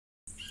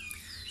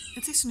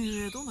Het is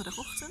nu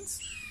donderdagochtend.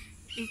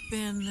 Ik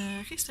ben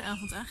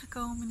gisteravond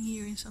aangekomen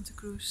hier in Santa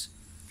Cruz.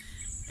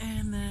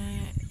 En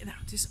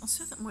het is een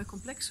ontzettend mooi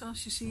complex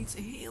zoals je ziet.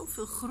 Heel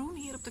veel groen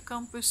hier op de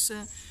campus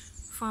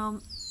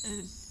van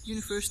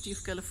University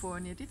of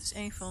California. Dit is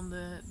een van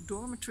de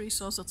dormitories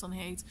zoals dat dan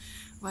heet.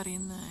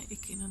 Waarin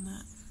ik in een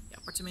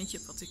appartementje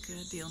heb wat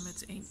ik deel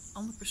met een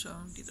andere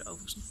persoon die er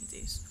overigens nog niet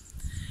is.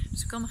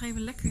 Dus ik kan nog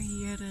even lekker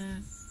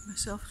hier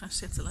mezelf gaan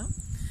settelen.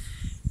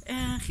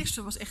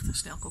 Gisteren was echt een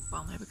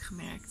snelkookpan, heb ik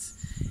gemerkt.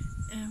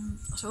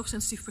 Als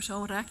hoogsensitief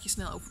persoon raak je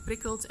snel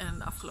overprikkeld. En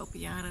de afgelopen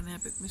jaren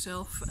heb ik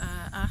mezelf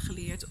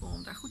aangeleerd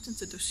om daar goed in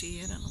te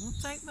doseren. Om op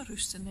tijd mijn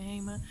rust te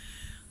nemen.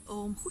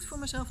 Om goed voor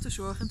mezelf te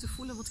zorgen en te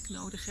voelen wat ik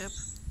nodig heb.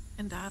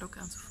 En daar ook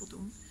aan te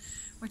voldoen.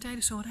 Maar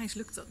tijdens zo'n reis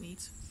lukt dat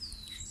niet.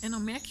 En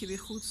dan merk je weer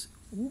goed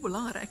hoe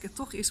belangrijk het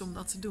toch is om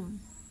dat te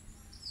doen.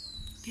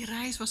 Die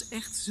reis was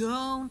echt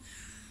zo'n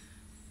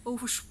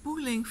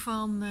overspoeling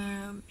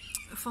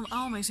van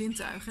al mijn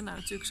zintuigen. Nou,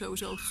 natuurlijk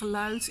sowieso het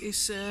geluid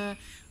is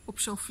op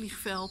zo'n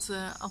vliegveld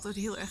altijd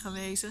heel erg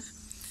aanwezig.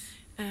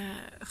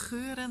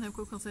 Geuren, daar heb ik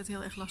ook altijd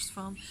heel erg last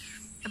van.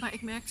 Maar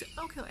ik merkte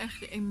ook heel erg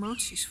de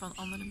emoties van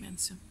andere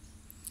mensen.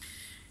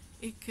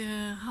 Ik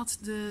had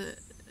de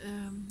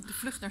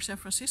vlucht naar San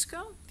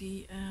Francisco.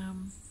 Die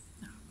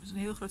is een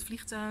heel groot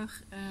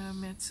vliegtuig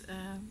met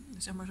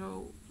zeg maar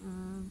zo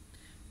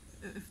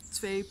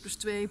 2 +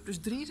 2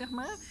 + 3, zeg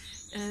maar.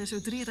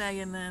 Zo 3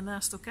 rijen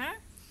naast elkaar.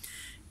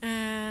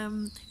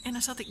 En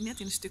dan zat ik net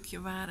in een stukje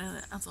waar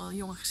een aantal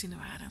jonge gezinnen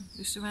waren.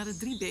 Dus er waren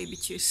 3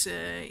 babytjes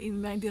in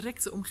mijn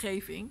directe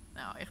omgeving.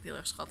 Nou, echt heel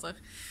erg schattig.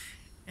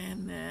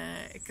 En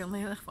ik kan er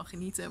heel erg van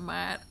genieten.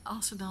 Maar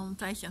als ze dan een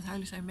tijdje aan het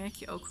huilen zijn, merk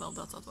je ook wel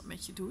dat dat wat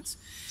met je doet.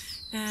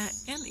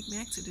 En ik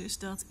merkte dus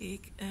dat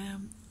ik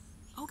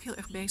ook heel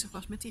erg bezig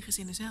was met die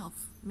gezinnen zelf.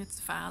 Met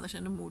de vaders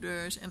en de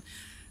moeders. En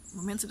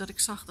momenten dat ik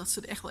zag dat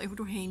ze er echt wel even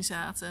doorheen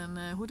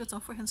zaten. Hoe dat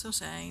dan voor hen zou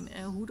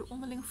zijn. Hoe de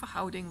onderlinge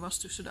verhouding was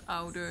tussen de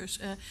ouders.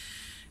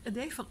 Het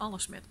deed van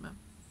alles met me.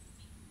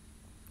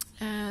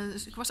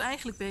 Dus ik was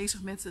eigenlijk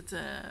bezig met het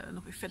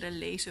nog weer verder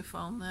lezen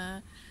van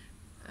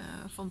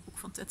het boek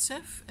van Tijdens.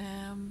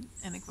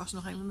 En ik was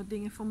nog even met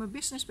dingen voor mijn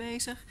business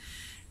bezig.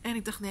 En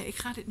ik dacht, nee, ik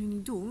ga dit nu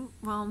niet doen.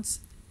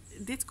 Want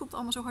dit komt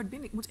allemaal zo hard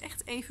binnen. Ik moet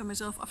echt even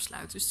mezelf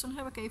afsluiten. Dus toen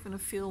heb ik even een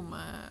film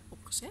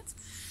opgezet.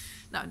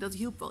 Nou, dat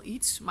hielp wel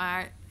iets,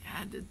 maar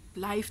ja, het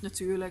blijft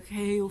natuurlijk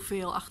heel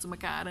veel achter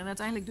elkaar. En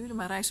uiteindelijk duurde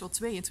mijn reis wel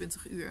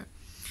 22 uur.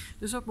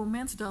 Dus op het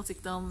moment dat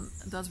ik dan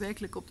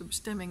daadwerkelijk op de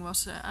bestemming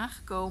was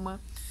aangekomen,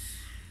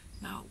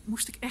 nou,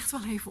 moest ik echt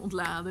wel even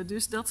ontladen.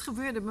 Dus dat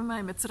gebeurde bij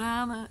mij met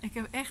tranen. Ik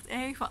heb echt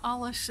even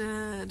alles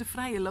de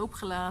vrije loop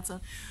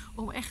gelaten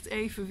om echt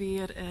even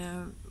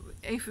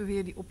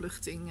weer die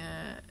opluchting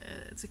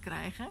te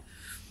krijgen.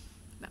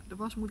 Nou, dat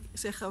was, moet ik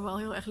zeggen, wel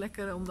heel erg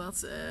lekker om dat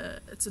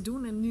te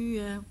doen. En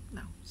nu,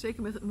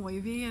 zeker met het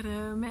mooie weer,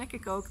 merk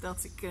ik ook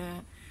dat ik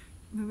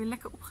me weer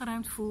lekker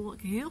opgeruimd voel.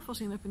 Ik heel veel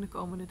zin heb in de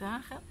komende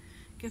dagen.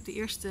 Ik heb de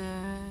eerste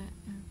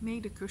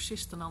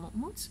mede-cursisten al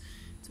ontmoet.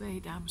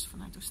 2 dames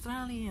vanuit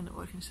Australië en de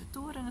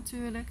organisatoren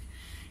natuurlijk.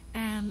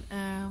 En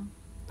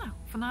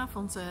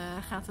vanavond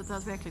gaat het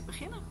daadwerkelijk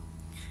beginnen.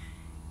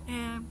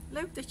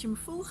 Leuk dat je me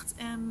volgt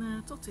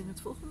en tot in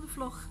het volgende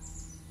vlog.